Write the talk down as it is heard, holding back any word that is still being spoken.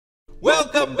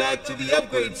Welcome back to the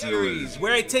upgrade series,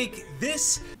 where I take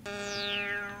this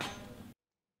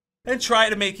and try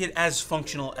to make it as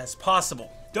functional as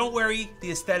possible. Don't worry, the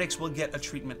aesthetics will get a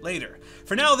treatment later.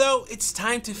 For now though, it's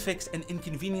time to fix an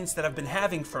inconvenience that I've been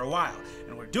having for a while,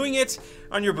 and we're doing it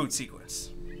on your boot sequence.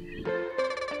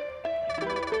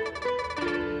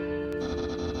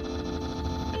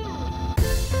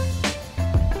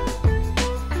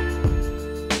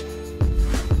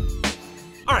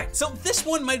 Alright, so this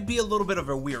one might be a little bit of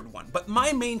a weird one, but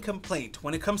my main complaint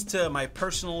when it comes to my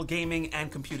personal gaming and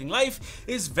computing life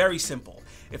is very simple.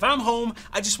 If I'm home,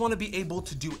 I just want to be able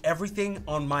to do everything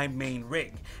on my main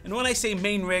rig. And when I say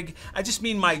main rig, I just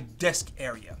mean my desk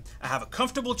area. I have a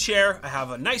comfortable chair, I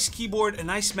have a nice keyboard, a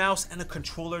nice mouse, and a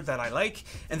controller that I like,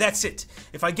 and that's it.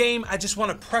 If I game, I just want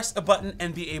to press a button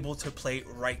and be able to play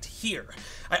right here.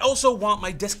 I also want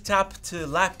my desktop to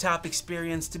laptop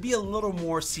experience to be a little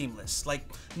more seamless, like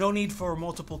no need for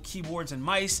multiple keyboards and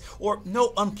mice, or no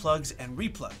unplugs and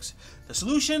replugs. The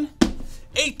solution?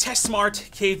 A TESmart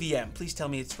KVM. Please tell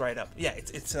me it's right up. Yeah,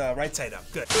 it's right side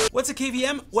up. Good. What's a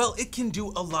KVM? Well, it can do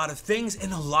a lot of things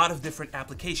in a lot of different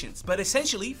applications. But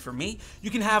essentially, for me,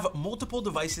 you can have multiple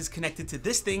devices connected to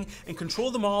this thing and control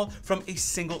them all from a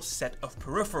single set of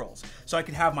peripherals. So I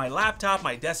can have my laptop,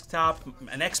 my desktop,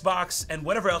 an Xbox, and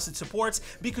whatever else it supports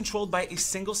be controlled by a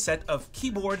single set of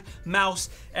keyboard, mouse,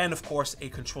 and of course, a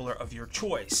controller of your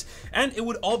choice. And it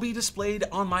would all be displayed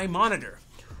on my monitor.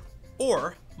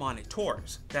 Or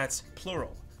monitors. That's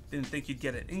plural. Didn't think you'd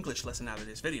get an English lesson out of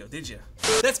this video, did you?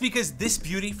 That's because this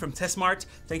beauty from TESmart,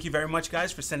 thank you very much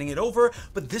guys for sending it over,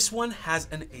 but this one has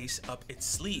an ace up its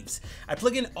sleeves. I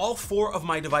plug in all 4 of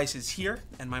my devices here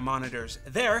and my monitors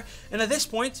there, and at this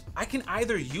point, I can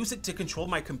either use it to control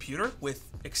my computer with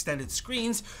extended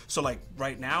screens, so like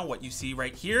right now, what you see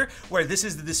right here, where this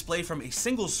is the display from a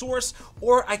single source,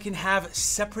 or I can have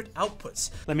separate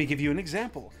outputs. Let me give you an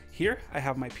example. Here, I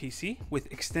have my PC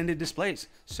with extended displays,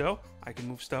 so I can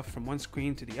move stuff from one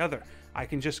screen to the other. I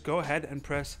can just go ahead and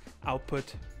press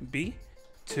output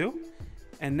B2,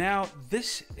 and now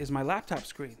this is my laptop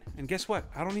screen. And guess what?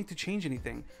 I don't need to change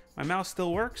anything. My mouse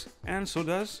still works, and so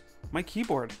does my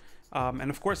keyboard.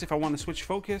 And of course, if I want to switch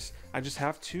focus, I just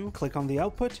have to click on the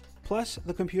output plus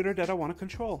the computer that I want to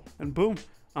control, and boom,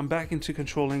 I'm back into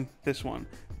controlling this one.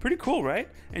 Pretty cool, right?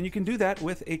 And you can do that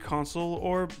with a console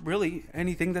or really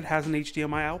anything that has an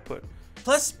HDMI output.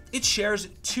 Plus, it shares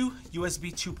 2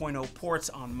 USB 2.0 ports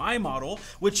on my model,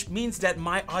 which means that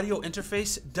my audio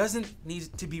interface doesn't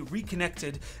need to be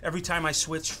reconnected every time I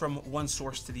switch from one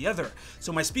source to the other.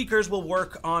 So my speakers will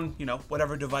work on,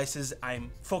 whatever devices I'm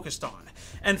focused on.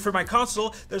 And for my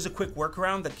console, there's a quick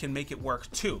workaround that can make it work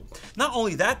too. Not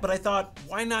only that, but I thought,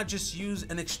 why not just use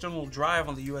an external drive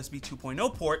on the USB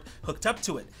 2.0 port hooked up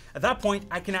to it? At that point,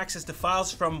 I can access the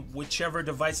files from whichever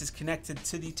device is connected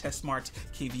to the TESmart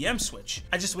KVM switch.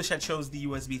 I just wish I chose the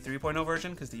USB 3.0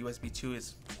 version because the USB 2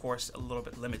 is, of course, a little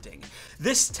bit limiting.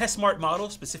 This TESmart model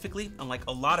specifically, unlike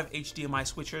a lot of HDMI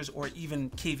switchers or even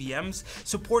KVMs,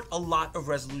 support a lot of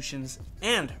resolutions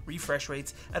and refresh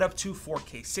rates at up to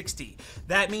 4K 60.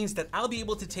 That means that I'll be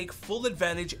able to take full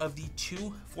advantage of the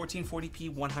 2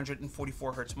 1440p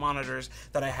 144Hz monitors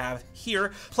that I have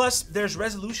here. Plus, there's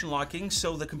resolution locking,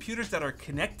 so the computers that are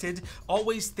connected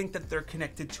always think that they're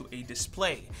connected to a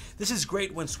display. This is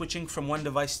great when switching from one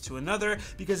device to another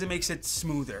because it makes it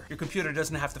smoother. Your computer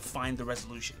doesn't have to find the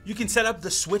resolution. You can set up the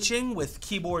switching with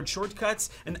keyboard shortcuts,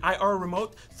 an IR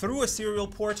remote through a serial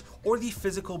port, or the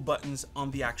physical buttons on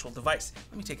the actual device.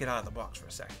 Let me take it out of the box for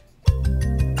a sec.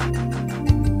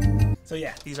 So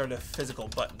yeah, these are the physical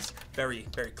buttons. Very,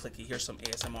 very clicky. Here's some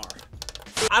ASMR.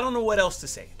 I don't know what else to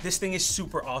say. This thing is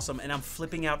super awesome and I'm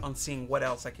flipping out on seeing what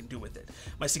else I can do with it.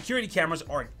 My security cameras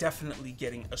are definitely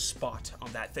getting a spot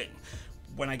on that thing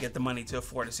when I get the money to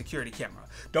afford a security camera.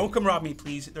 Don't come rob me,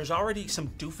 please. There's already some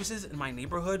doofuses in my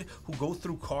neighborhood who go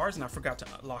through cars, and I forgot to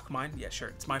lock mine. Yeah, sure,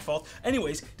 it's my fault.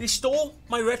 Anyways, they stole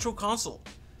my retro console.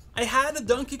 I had a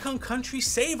Donkey Kong Country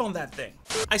save on that thing.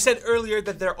 I said earlier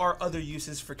that there are other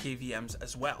uses for KVMs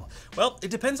as well. Well,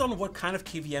 it depends on what kind of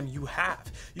KVM you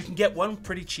have. You can get one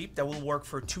pretty cheap that will work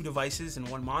for 2 devices and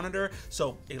 1 monitor,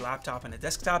 so a laptop and a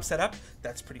desktop setup,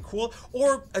 that's pretty cool,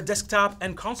 or a desktop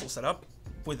and console setup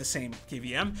with the same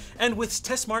KVM. And with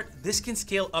TESmart, this can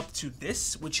scale up to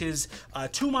this, which is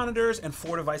 2 monitors and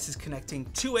 4 devices connecting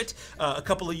to it, a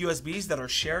couple of USBs that are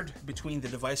shared between the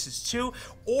devices too,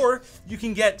 or you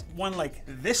can get one like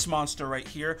this monster right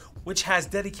here, which has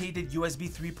dedicated USB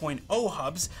 3.0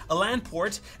 hubs, a LAN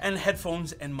port, and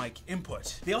headphones and mic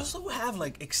input. They also have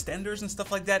like extenders and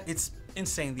stuff like that. It's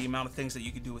insane the amount of things that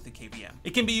you can do with the KVM.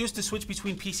 It can be used to switch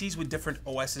between PCs with different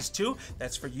OSs too.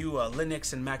 That's for you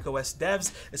Linux and Mac OS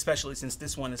devs, especially since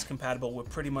this one is compatible with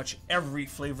pretty much every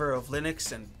flavor of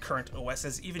Linux and current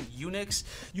OSs, even Unix.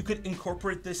 You could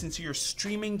incorporate this into your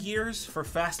streaming gears for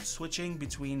fast switching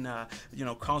between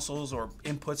consoles or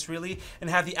inputs really, and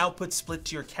have the output split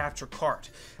to your capture card.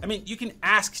 I mean, you can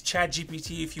ask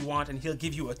ChatGPT if you want, and he'll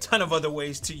give you a ton of other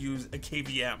ways to use a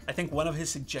KVM. I think one of his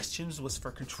suggestions was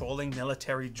for controlling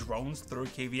military drones through a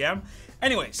KVM.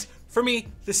 Anyways, for me,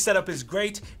 this setup is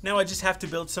great. Now I just have to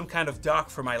build some kind of dock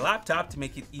for my laptop to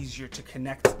make it easier to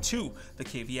connect to the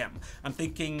KVM. I'm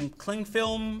thinking cling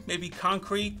film, maybe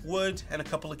concrete, wood, and a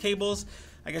couple of cables.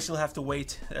 I guess you'll have to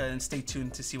wait and stay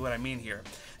tuned to see what I mean here.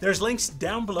 There's links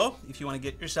down below if you want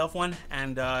to get yourself one,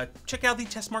 and check out the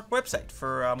TESmart website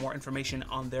for more information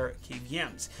on their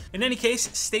KVMs. In any case,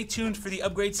 stay tuned for the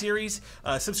upgrade series.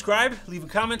 Subscribe, leave a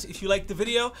comment if you liked the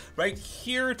video. Right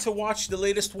here to watch the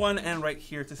latest one, and right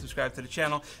here to subscribe to the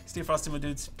channel. Stay frosty, my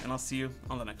dudes, and I'll see you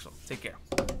on the next one. Take care.